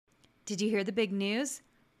Did you hear the big news?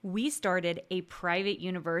 We started a private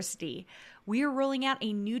university. We are rolling out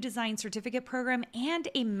a new design certificate program and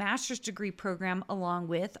a master's degree program along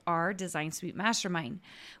with our Design Suite Mastermind.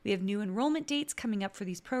 We have new enrollment dates coming up for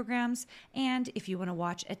these programs. And if you want to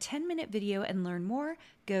watch a 10-minute video and learn more,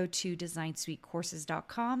 go to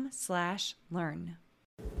designsuitecourses.com/learn.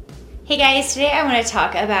 Hey guys, today I want to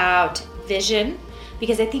talk about vision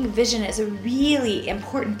because I think vision is a really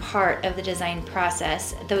important part of the design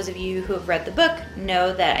process. Those of you who have read the book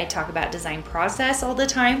know that I talk about design process all the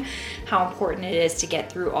time, how important it is to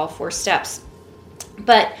get through all 4 steps.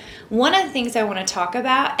 But one of the things I want to talk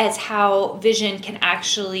about is how vision can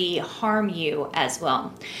actually harm you as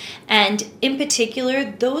well. And in particular,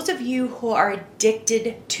 those of you who are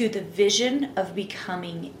addicted to the vision of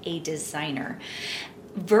becoming a designer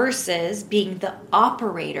versus being the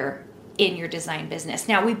operator in your design business.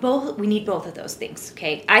 Now, we need both of those things,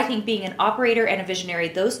 okay? I think being an operator and a visionary,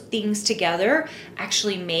 those things together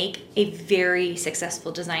actually make a very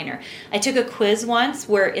successful designer. I took a quiz once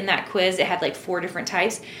where in that quiz it had like 4 different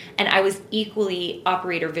types, and I was equally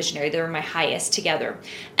operator visionary. They were my highest together.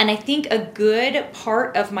 And I think a good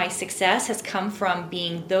part of my success has come from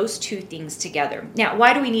being those 2 things together. Now,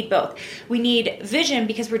 why do we need both? We need vision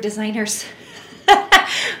because we're designers.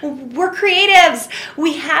 We're creatives.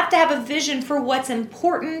 We have to have a vision for what's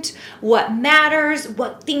important, what matters,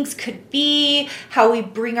 what things could be, how we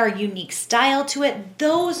bring our unique style to it.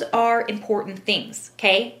 Those are important things,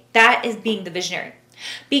 okay? That is being the visionary.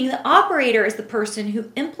 Being the operator is the person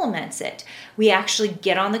who implements it. We actually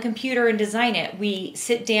get on the computer and design it. We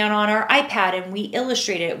sit down on our iPad and we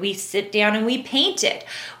illustrate it. We sit down and we paint it.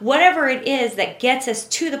 Whatever it is that gets us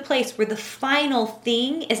to the place where the final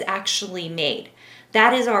thing is actually made.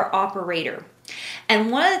 That is our operator.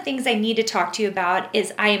 And one of the things I need to talk to you about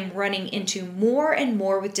is I am running into more and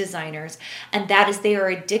more with designers, and that is they are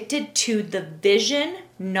addicted to the vision,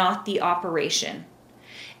 not the operation.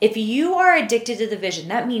 If you are addicted to the vision,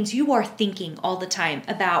 that means you are thinking all the time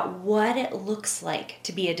about what it looks like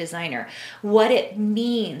to be a designer, what it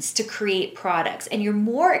means to create products, and you're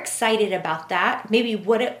more excited about that, maybe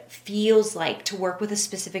what it feels like to work with a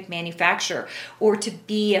specific manufacturer or to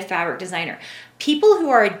be a fabric designer. People who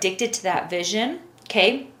are addicted to that vision,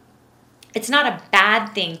 okay, it's not a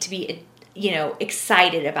bad thing to be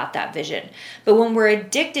excited about that vision. But when we're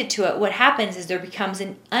addicted to it, what happens is there becomes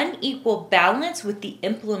an unequal balance with the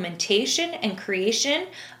implementation and creation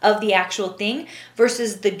of the actual thing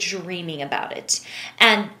versus the dreaming about it.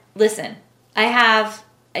 And listen, I have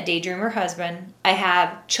a daydreamer husband. I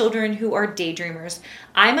have children who are daydreamers.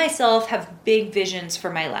 I myself have big visions for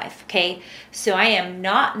my life, okay? So I am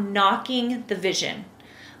not knocking the vision.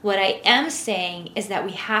 What I am saying is that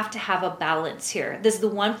we have to have a balance here. This is the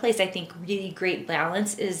one place I think really great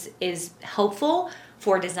balance is helpful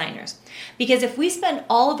for designers. Because if we spend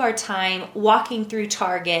all of our time walking through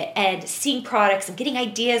Target and seeing products and getting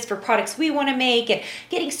ideas for products we want to make and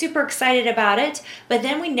getting super excited about it, but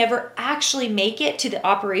then we never actually make it to the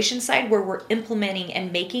operation side where we're implementing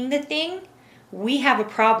and making the thing, we have a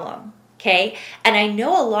problem. Okay, and I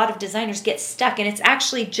know a lot of designers get stuck, and it's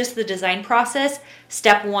actually just the design process,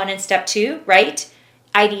 step 1 and step 2, right?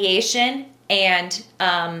 Ideation and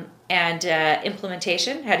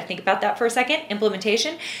implementation. I had to think about that for a second.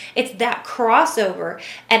 Implementation. It's that crossover,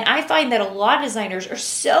 and I find that a lot of designers are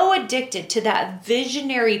so addicted to that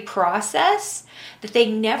visionary process that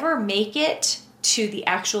they never make it to the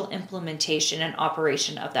actual implementation and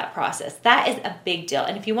operation of that process. That is a big deal,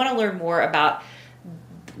 and if you want to learn more about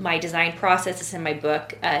my design process is in my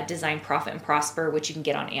book, Design, Profit, and Prosper, which you can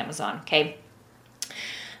get on Amazon, okay?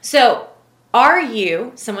 So, are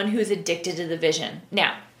you someone who's addicted to the vision?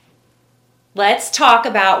 Now, let's talk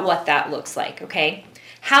about what that looks like, okay?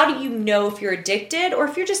 How do you know if you're addicted or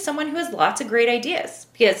if you're just someone who has lots of great ideas?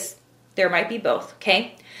 Because there might be both,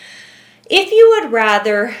 okay? If you would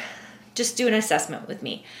rather, just do an assessment with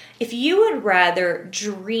me. If you would rather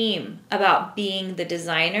dream about being the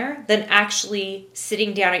designer than actually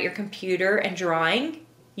sitting down at your computer and drawing,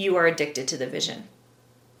 you are addicted to the vision.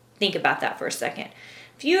 Think about that for a second.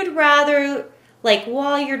 If you'd rather, like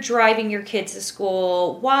while you're driving your kids to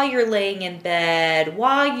school, while you're laying in bed,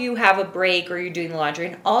 while you have a break or you're doing the laundry,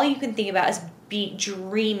 and all you can think about is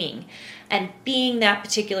dreaming and being that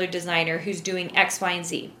particular designer who's doing X, Y, and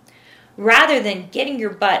Z. Rather than getting your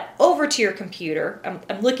butt over to your computer,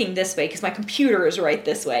 I'm looking this way because my computer is right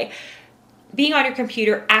this way, being on your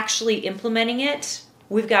computer, actually implementing it,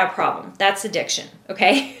 we've got a problem. That's addiction,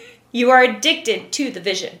 okay? You are addicted to the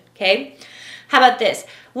vision, okay? How about this?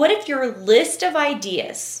 What if your list of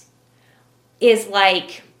ideas is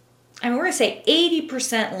like, we're going to say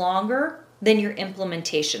 80% longer than your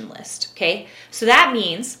implementation list, okay? So that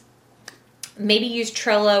means maybe use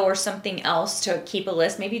Trello or something else to keep a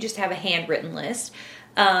list. Maybe you just have a handwritten list.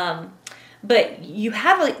 But you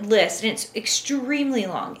have a list and it's extremely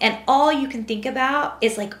long. And all you can think about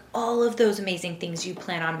is like all of those amazing things you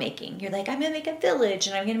plan on making. You're like, I'm going to make a village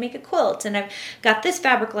and I'm going to make a quilt and I've got this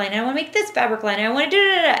fabric line and I want to make this fabric line and I want to do.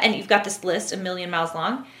 And you've got this list a million miles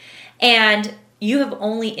long. And you have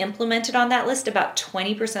only implemented on that list about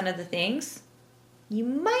 20% of the things. You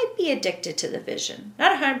might be addicted to the vision.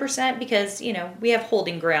 Not 100% because, we have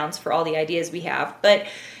holding grounds for all the ideas we have. But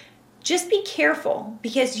just be careful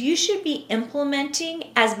because you should be implementing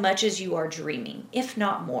as much as you are dreaming, if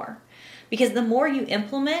not more. Because the more you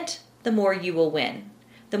implement, the more you will win.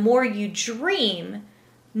 The more you dream,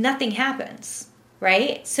 nothing happens,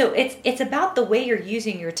 right? So it's about the way you're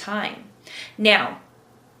using your time. Now,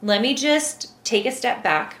 let me just take a step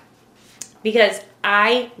back because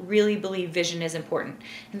I really believe vision is important.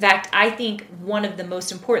 In fact, I think one of the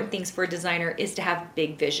most important things for a designer is to have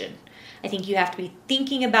big vision. I think you have to be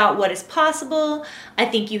thinking about what is possible. I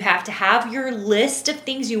think you have to have your list of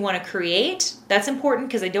things you want to create. That's important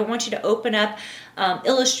because I don't want you to open up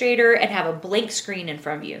Illustrator and have a blank screen in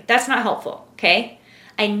front of you. That's not helpful, okay?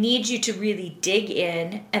 I need you to really dig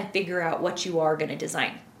in and figure out what you are going to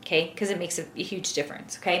design, okay? Because it makes a huge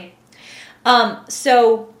difference, okay?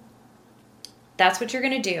 So that's what you're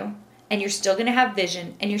going to do. And you're still going to have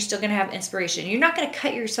vision and you're still going to have inspiration. You're not going to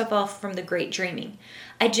cut yourself off from the great dreaming.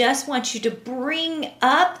 I just want you to bring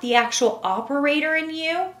up the actual operator in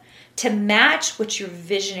you to match what your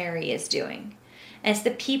visionary is doing. And it's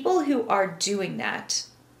the people who are doing that,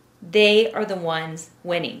 they are the ones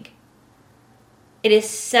winning. It is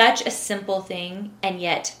such a simple thing, and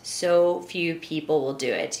yet so few people will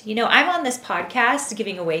do it. I'm on this podcast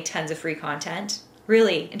giving away tons of free content.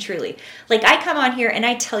 Really and truly. Like I come on here and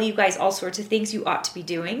I tell you guys all sorts of things you ought to be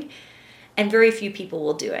doing, and very few people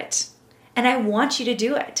will do it. And I want you to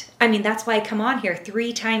do it. That's why I come on here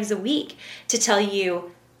 3 times a week to tell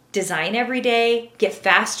you design every day, get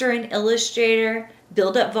faster in Illustrator,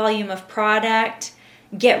 build up volume of product,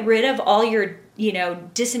 get rid of all your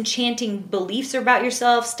disenchanting beliefs about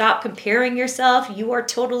yourself, stop comparing yourself, you are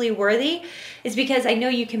totally worthy, is because I know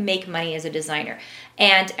you can make money as a designer.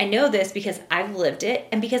 And I know this because I've lived it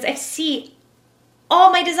and because I see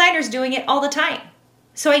all my designers doing it all the time.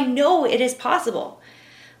 So I know it is possible.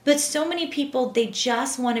 But so many people, they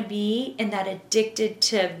just want to be in that addicted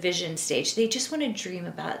to vision stage. They just want to dream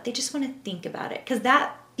about it. They just want to think about it because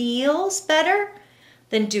that feels better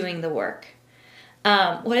than doing the work.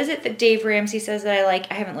 What is it that Dave Ramsey says that I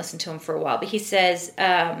like? I haven't listened to him for a while, but he says,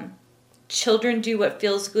 children do what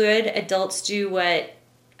feels good. Adults do what,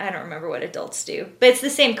 I don't remember what adults do, but it's the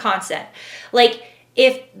same concept. Like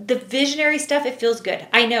if the visionary stuff, it feels good.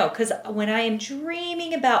 I know, because when I am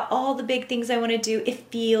dreaming about all the big things I want to do,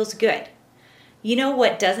 it feels good. You know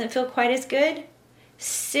what doesn't feel quite as good?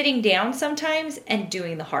 Sitting down sometimes and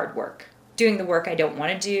doing the hard work. Doing the work I don't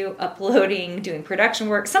want to do, uploading, doing production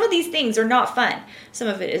work. Some of these things are not fun. Some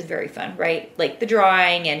of it is very fun, right? Like the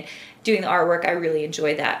drawing and doing the artwork, I really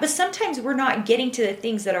enjoy that. But sometimes we're not getting to the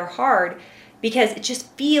things that are hard because it just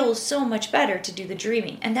feels so much better to do the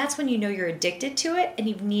dreaming. And that's when you know you're addicted to it and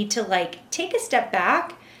you need to take a step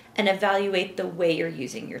back and evaluate the way you're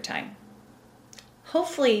using your time.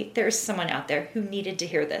 Hopefully there's someone out there who needed to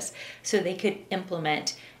hear this so they could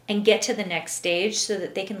implement and get to the next stage so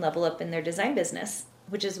that they can level up in their design business,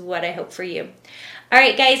 which is what I hope for you. All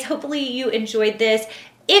right, guys, hopefully you enjoyed this.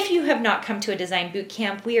 If you have not come to a design boot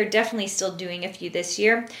camp, we are definitely still doing a few this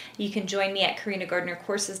year. You can join me at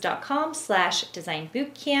karinagardnercourses.com/design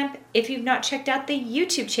bootcamp. If you've not checked out the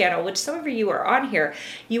YouTube channel, which some of you are on here,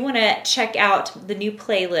 you want to check out the new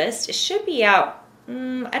playlist. It should be out.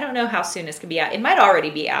 I don't know how soon it's going to be out. It might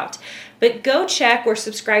already be out. But go check or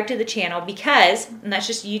subscribe to the channel because, and that's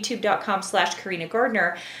just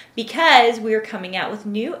youtube.com/KarinaGardner, because we're coming out with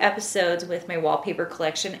new episodes with my wallpaper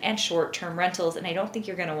collection and short-term rentals, and I don't think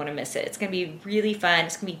you're going to want to miss it. It's going to be really fun.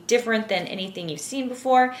 It's going to be different than anything you've seen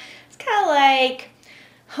before. It's kind of like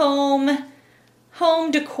home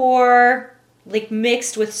decor,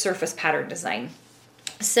 mixed with surface pattern design.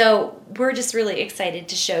 So we're just really excited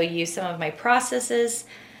to show you some of my processes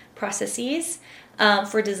for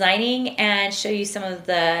designing and show you some of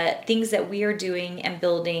the things that we are doing and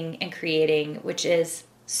building and creating, which is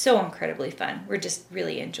so incredibly fun. We're just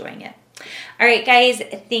really enjoying it. All right, guys,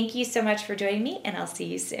 thank you so much for joining me, and I'll see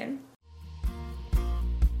you soon.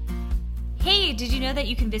 Hey, did you know that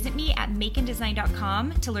you can visit me at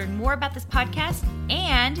makeanddesign.com to learn more about this podcast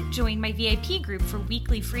and join my VIP group for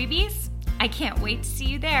weekly freebies? I can't wait to see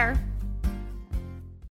you there.